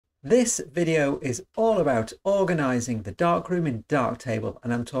This video is all about organising the darkroom in Darktable,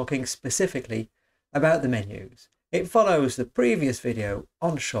 and I'm talking specifically about the menus. It follows the previous video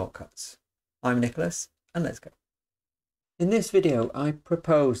on shortcuts. I'm Nicholas, and let's go. In this video, I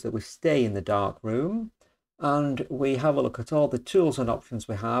propose that we stay in the darkroom and we have a look at all the tools and options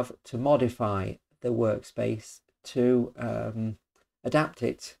we have to modify the workspace to adapt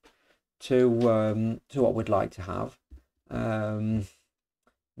it to what we'd like to have.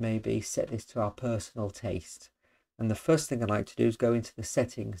 Maybe set this to our personal taste. And the first thing I'd like to do is go into the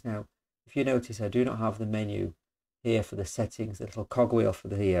settings. Now, if you notice, I do not have the menu here for the settings, the little cogwheel for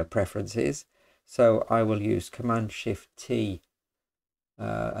the preferences. So I will use Command-Shift-T,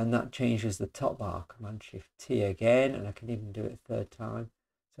 and that changes the top bar. Command-Shift-T again, and I can even do it a third time.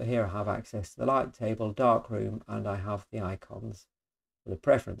 So here I have access to the light table, darkroom, and I have the icons for the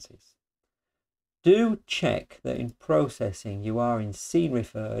preferences. Do check that in processing you are in scene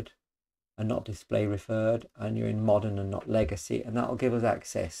referred and not display referred, and you're in modern and not legacy, and that will give us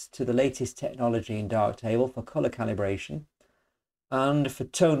access to the latest technology in Darktable for color calibration and for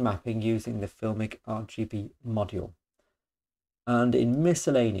tone mapping using the Filmic RGB module. And in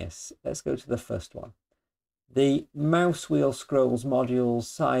miscellaneous, let's go to the first one. The mouse wheel scrolls modules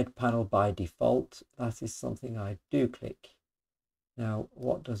side panel by default. That is something I do click. Now,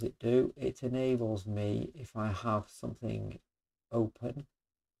 what does it do? It enables me, if I have something open,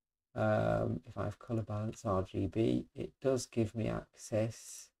 if I have color balance RGB, it does give me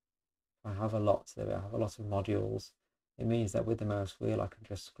access. If I have a lot, so I have a lot of modules, it means that with the mouse wheel I can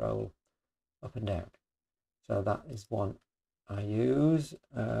just scroll up and down. So that is one I use.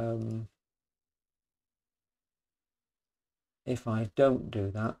 If I don't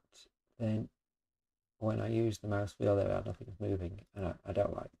do that, then when I use the mouse wheel, there nothing's moving, and I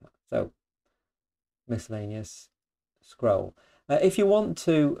don't like that. So miscellaneous, scroll. If you want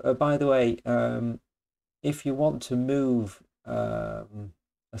to, by the way, if you want to move a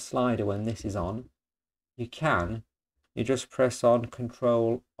slider when this is on, you can. You just press on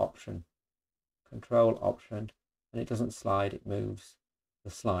Control Option, and it doesn't slide, it moves the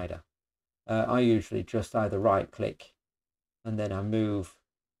slider. I usually just either right click and then I move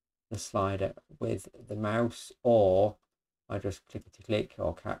the slider with the mouse, or I just click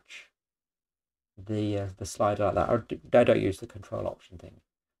or catch the slider like that. Or I don't use the control option thing.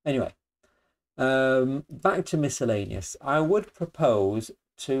 Anyway, back to miscellaneous. I would propose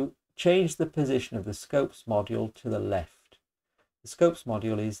to change the position of the scopes module to the left. The scopes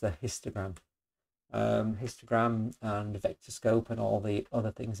module is the histogram, histogram and vector scope and all the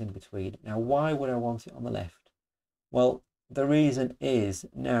other things in between. Now, why would I want it on the left? Well, the reason is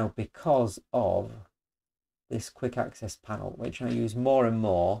now because of this quick access panel, which I use more and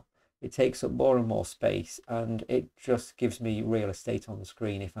more. It takes up more and more space, and it just gives me real estate on the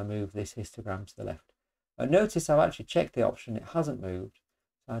screen if I move this histogram to the left. Notice I've actually checked the option, it hasn't moved.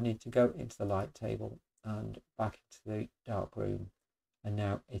 So I need to go into the light table and back into the dark room, and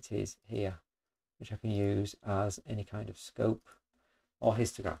now it is here, which I can use as any kind of scope or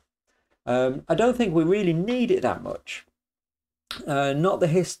histogram. I don't think we really need it that much. Not the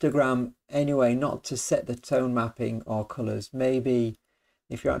histogram anyway, not to set the tone mapping or colors. Maybe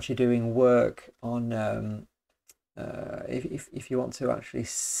if you're actually doing work on if you want to actually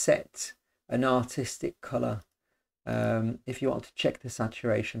set an artistic color, if you want to check the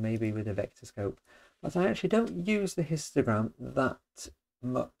saturation, maybe with a vector scope. But I actually don't use the histogram that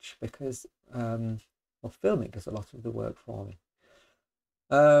much because well, Filmic does a lot of the work for me.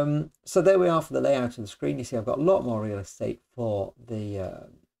 So there we are for the layout of the screen. You see I've got a lot more real estate for the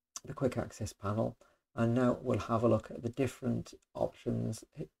quick access panel, and now we'll have a look at the different options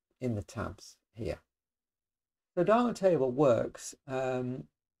in the tabs here. The Darktable works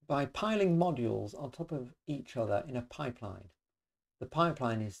by piling modules on top of each other in a pipeline. The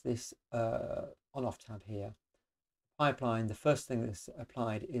pipeline is this on-off tab here. Pipeline, the first thing that's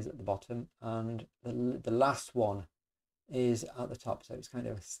applied is at the bottom, and the last one is at the top. So it's kind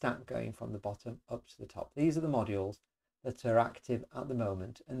of a stack going from the bottom up to the top. These are the modules that are active at the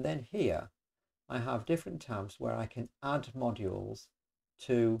moment. And then here I have different tabs where I can add modules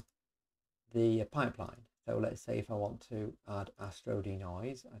to the pipeline. So let's say if I want to add Astro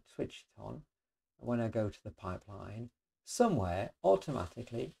Denoise, I switch it on. And when I go to the pipeline, somewhere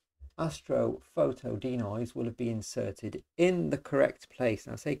automatically Astro Photo Denoise will be inserted in the correct place.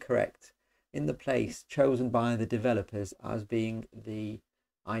 And I say correct, in the place chosen by the developers as being the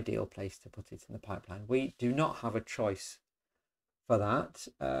ideal place to put it in the pipeline. We do not have a choice for that.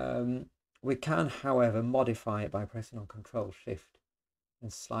 We can, however, modify it by pressing on Control Shift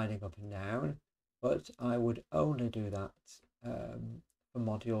and sliding up and down, but I would only do that for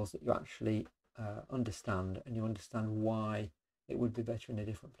modules that you actually understand, and you understand why it would be better in a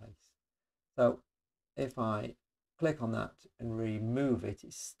different place. So if I click on that and remove it,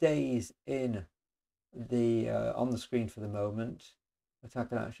 it stays in the on the screen for the moment, but I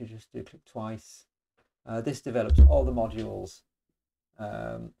can actually just do click twice. This develops all the modules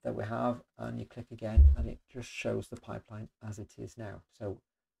that we have, and you click again and it just shows the pipeline as it is now. So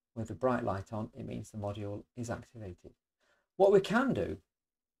with the bright light on, it means the module is activated. What we can do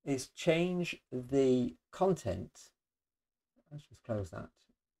is change the content, let's just close that,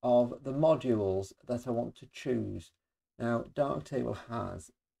 of the modules that I want to choose. Now Darktable has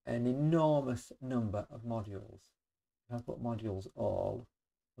an enormous number of modules. If I put modules all,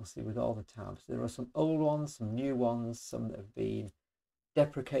 you'll see with all the tabs, there are some old ones, some new ones, some that have been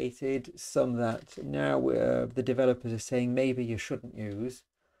deprecated, some that now the developers are saying maybe you shouldn't use.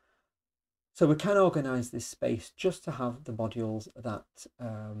 So we can organize this space just to have the modules that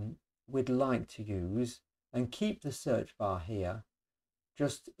we'd like to use, and keep the search bar here.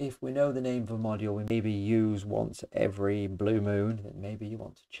 Just if we know the name of a module we maybe use once every blue moon, then maybe you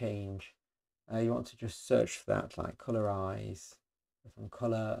want to change. You want to just search for that, like colorize, from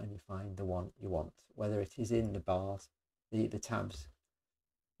color, and you find the one you want, whether it is in the bars, the tabs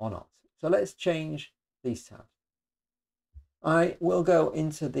or not. So let's change these tabs. I will go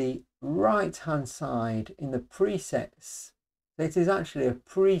into the right hand side in the presets. It is actually a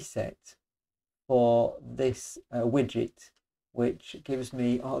preset for this widget, which gives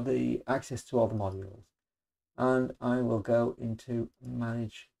me all the access to all the modules, and I will go into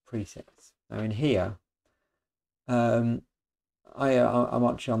manage presets. Now in here I'm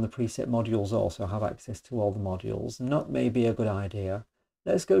actually on the preset modules, also have access to all the modules. Not maybe a good idea.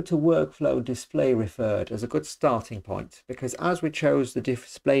 Let's go to workflow display referred as a good starting point, because as we chose the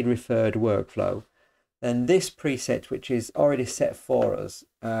display referred workflow, then this preset, which is already set for us,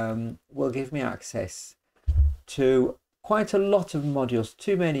 will give me access to quite a lot of modules,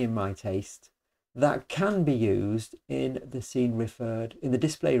 too many in my taste, that can be used in the scene referred, in the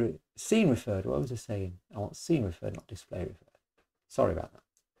display scene referred. What was I saying? I want scene referred, not display referred. Sorry about that.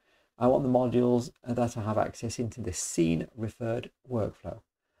 I want the modules that I have access into the scene referred workflow.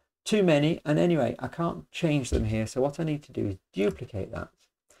 Too many, and anyway, I can't change them here. So what I need to do is duplicate that.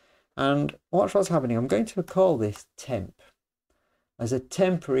 And watch what's happening. I'm going to call this temp as a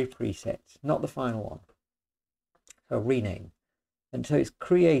temporary preset, not the final one. So rename. And so it's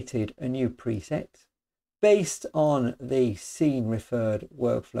created a new preset based on the scene referred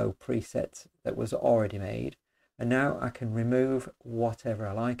workflow preset that was already made. And now I can remove whatever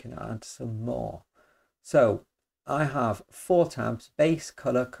I like and add some more. So I have 4 tabs: base,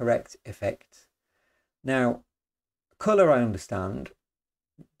 color, correct, effect. Now, color I understand.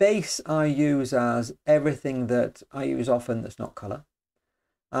 Base I use as everything that I use often that's not color.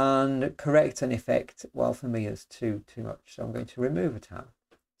 And correct and effect, well, for me it's too much. So I'm going to remove a tab.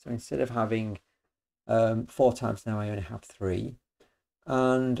 So instead of having 4 tabs now, I only have 3.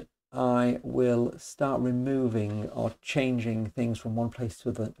 And I will start removing or changing things from one place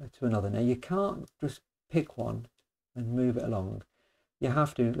to another. Now you can't just pick one and move it along. You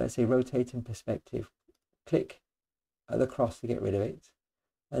have to, let's say, rotate in perspective, click at the cross to get rid of it,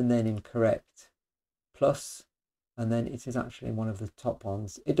 and then in correct plus, and then it is actually one of the top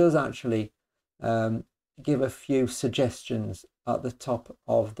ones. It does actually give a few suggestions at the top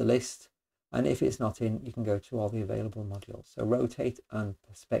of the list. And if it's not in, you can go to all the available modules. So rotate and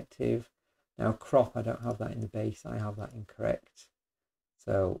perspective. Now crop, I don't have that in the base. I have that in correct.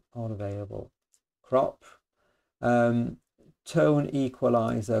 So all available. Crop. Tone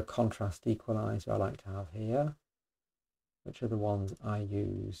equalizer, contrast equalizer I like to have here, which are the ones I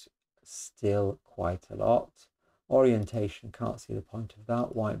use still quite a lot. Orientation, can't see the point of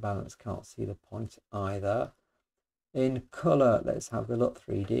that. White balance, can't see the point either. In color, let's have the LUT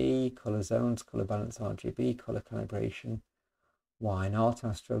 3D, color zones, color balance RGB, color calibration. Why not?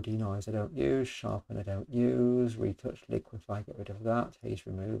 Astro denoise I don't use, sharpen I don't use, retouch liquify, get rid of that, haze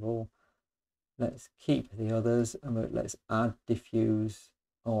removal. Let's keep the others, and let's add diffuse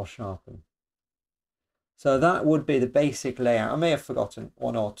or sharpen. So that would be the basic layout. I may have forgotten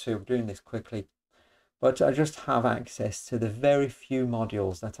 1 or 2, I'm doing this quickly, but I just have access to the very few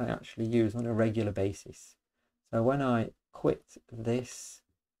modules that I actually use on a regular basis. So when I quit this,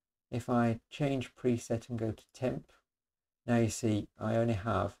 if I change preset and go to temp, now you see I only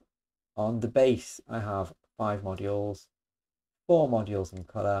have, on the base, I have 5 modules, 4 modules in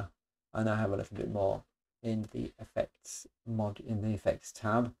color, and I have a little bit more in the effects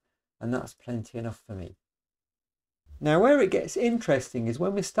tab, and that's plenty enough for me. Now where it gets interesting is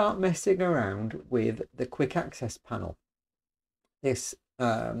when we start messing around with the quick access panel. This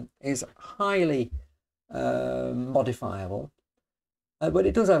is highly modifiable, but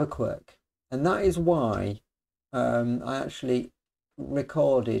it does have a quirk, and that is why I actually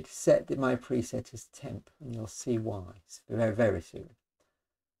set my preset as temp, and you'll see why very, very soon.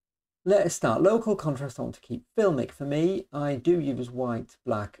 Let us start. Local contrast I want to keep. Filmic, for me, I do use white,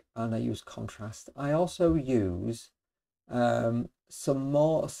 black, and I use contrast. I also use some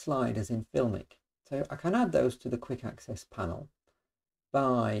more sliders in Filmic. So I can add those to the quick access panel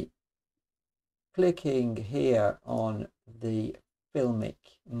by clicking here on the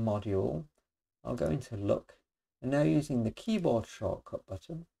Filmic module. I'll go into Look, and now using the keyboard shortcut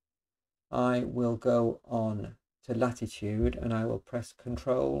button, I will go on to latitude and I will press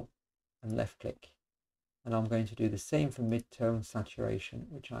Control and left click, and I'm going to do the same for mid-tone saturation,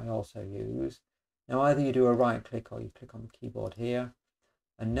 which I also use. Now either you do a right click or you click on the keyboard here,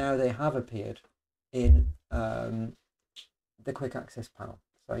 and now they have appeared in the quick access panel,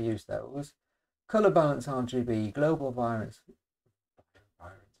 so I use those. Color balance RGB, global vibrance,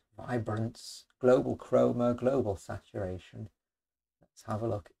 global chroma, global saturation. Let's have a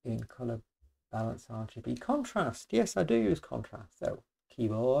look in color balance RGB. Contrast, yes, I do use contrast. So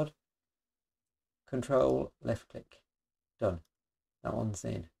keyboard, Control, left click, done. That one's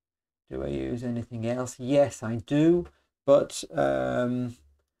in. Do I use anything else? Yes, I do, but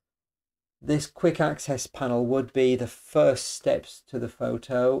this quick access panel would be the first steps to the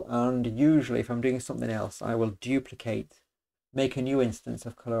photo, and usually if I'm doing something else, I will duplicate, make a new instance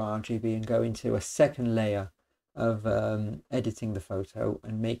of color RGB and go into a second layer of editing the photo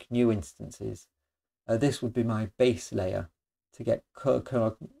and make new instances. This would be my base layer to get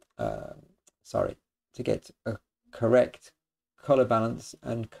to get a correct color balance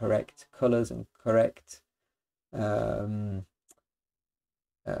and correct colors and correct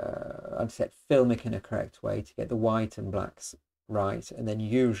I'd set Filmic in a correct way to get the white and blacks right, and then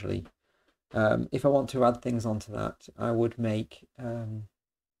usually if I want to add things onto that, I would make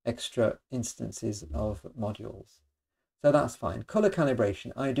extra instances of modules. So that's fine. Color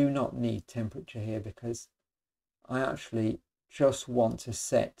calibration, I do not need temperature here because I actually just want to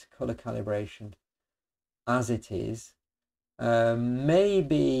set color calibration as it is.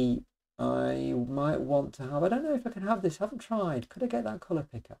 Maybe I might want to have, I don't know if I can have this, I haven't tried. Could I get that color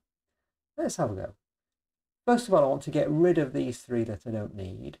picker? Let's have a go. First of all, I want to get rid of these three that I don't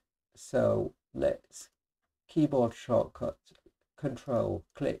need. So let's keyboard shortcut, Control,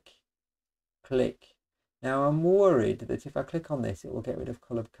 click, click. Now I'm worried that if I click on this, it will get rid of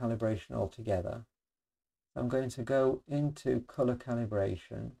color calibration altogether. I'm going to go into color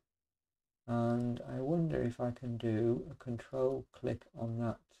calibration, and I wonder if I can do a Control click on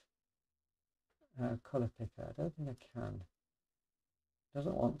that color picker. I don't think I can. It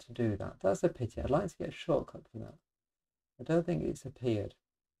doesn't want to do that. That's a pity. I'd like to get a shortcut for that. I don't think it's appeared.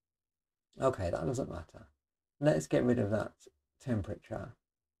 Okay, that doesn't matter. Let's get rid of that temperature.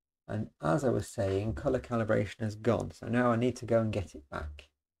 And as I was saying, color calibration has gone. So now I need to go and get it back.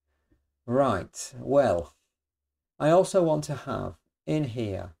 Right, well, I also want to have in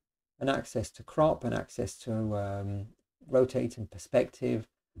here an access to crop, an access to rotate and perspective,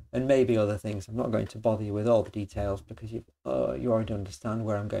 and maybe other things. I'm not going to bother you with all the details because you already understand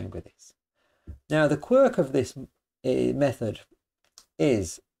where I'm going with this. Now, the quirk of this method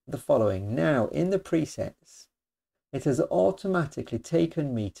is the following. Now, in the presets, it has automatically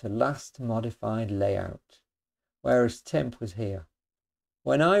taken me to last modified layout, whereas temp was here.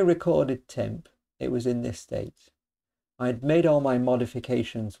 When I recorded temp, it was in this state. I'd made all my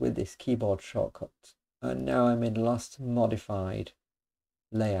modifications with this keyboard shortcut, and now I'm in last modified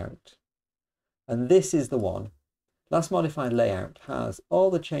layout. And this is the one. Last modified layout has all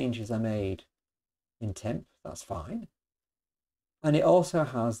the changes I made in temp, that's fine. And it also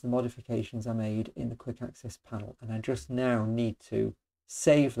has the modifications I made in the quick access panel, and I just now need to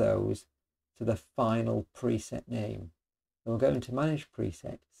save those to the final preset name. So we'll go into manage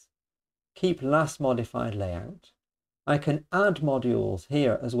presets, keep last modified layout. I can add modules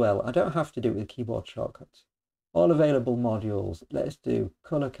here as well. I don't have to do it with keyboard shortcuts. All available modules. Let's do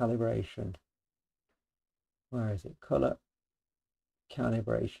color calibration. Where is it? Color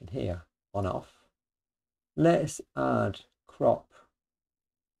calibration here, on off. Let's add crop,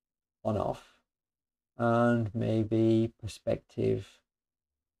 on off, and maybe perspective,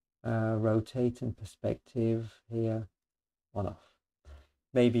 rotate and perspective here, on off.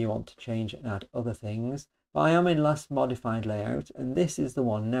 Maybe you want to change and add other things. But I am in last modified layout, and this is the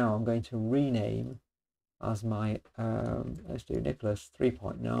one now I'm going to rename as my, let's do Nicholas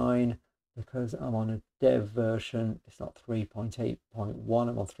 3.9, because I'm on a dev version. It's not 3.8.1,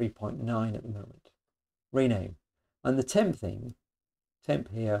 I'm on 3.9 at the moment. Rename. And the temp thing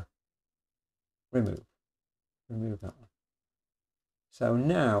temp here, remove that one. So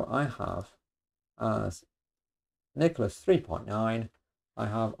now I have as Nicholas 3.9, I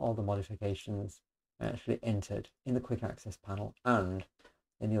have all the modifications actually entered in the quick access panel and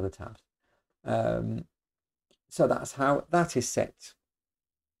in the other tabs. So that's how that is set.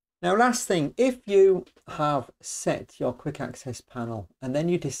 Now, last thing, if you have set your quick access panel and then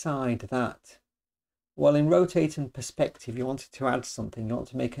you decide that, well, in rotate and perspective, you wanted to add something, you want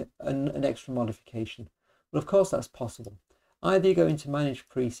to make an extra modification. Well, of course, that's possible. Either you go into manage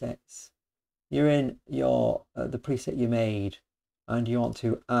presets, you're in your the preset you made, and you want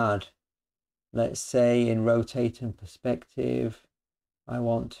to add, let's say in rotate and perspective, I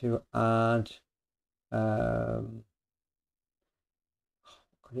want to add, what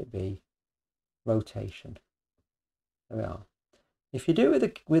could it be? Rotation. There we are. If you do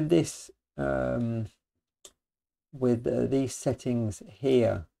it with this, with these settings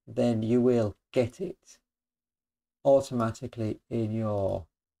here, then you will get it automatically in your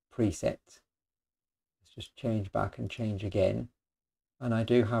preset. Let's just change back and change again. And I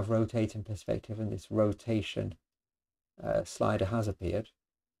do have rotate and perspective, and this rotation slider has appeared.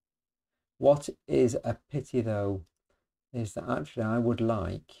 What is a pity though is that actually I would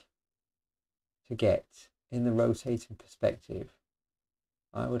like to get in the rotating perspective,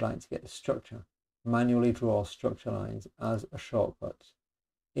 I would like to get the structure, manually draw structure lines as a shortcut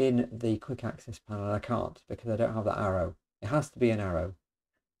in the quick access panel, and I can't because I don't have that arrow. It has to be an arrow.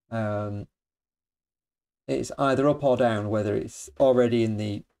 It's either up or down, whether it's already in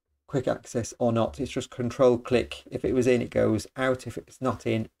the quick access or not. It's just control click. If it was in, it goes out. If it's not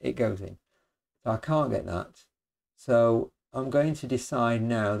in, it goes in. So I can't get that. So I'm going to decide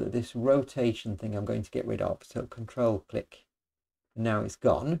now that this rotation thing I'm going to get rid of. So control click. Now it's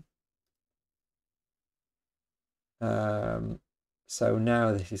gone. So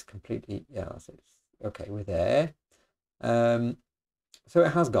now this is completely, yeah, that's it. Okay, we're there. So it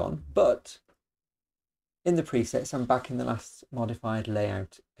has gone, but in the presets, I'm back in the last modified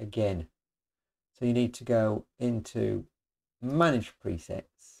layout again. So you need to go into manage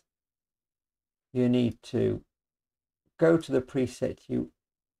presets. You need to go to the preset you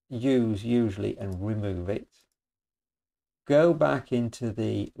use usually and remove it. Go back into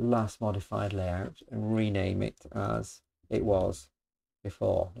the last modified layout and rename it as it was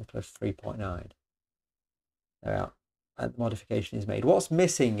before, Nicholas 3.9. There we are. And the modification is made. What's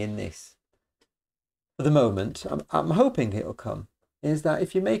missing in this for the moment, I'm hoping it'll come, is that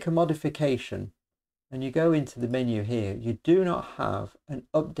if you make a modification and you go into the menu here, you do not have an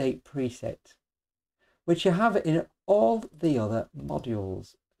update preset, which you have in all the other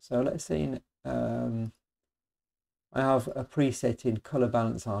modules. So let's say in, I have a preset in color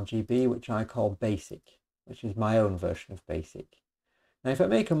balance RGB, which I call basic, which is my own version of basic. Now, if I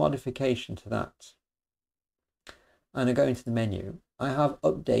make a modification to that and I go into the menu, I have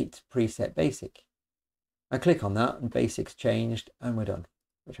update preset basic. I click on that and basic's changed and we're done,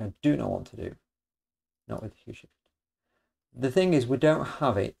 which I do not want to do, not with the Q shift. The thing is, we don't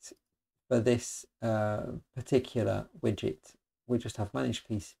have it for this particular widget. We just have managed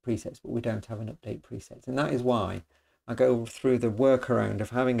presets, but we don't have an update preset. And that is why I go through the workaround of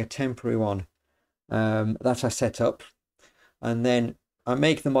having a temporary one that I set up, and then I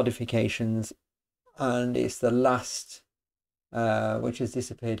make the modifications, and it's the last, which has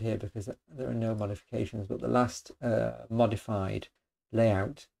disappeared here because there are no modifications, but the last modified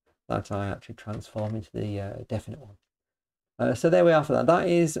layout that I actually transform into the definite one. So there we are for that. That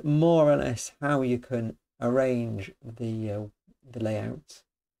is more or less how you can arrange the layout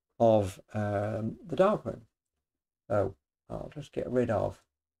of the darkroom. So I'll just get rid of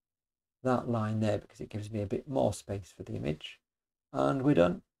that line there because it gives me a bit more space for the image. And we're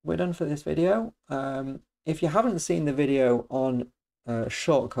done. We're done for this video. If you haven't seen the video on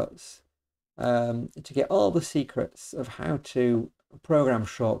shortcuts, to get all the secrets of how to program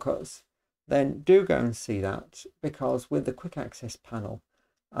shortcuts, then do go and see that, because with the quick access panel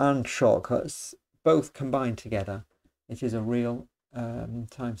and shortcuts both combined together, it is a real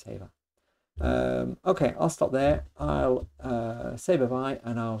time saver. Okay, I'll stop there. I'll say bye-bye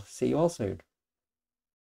and I'll see you all soon.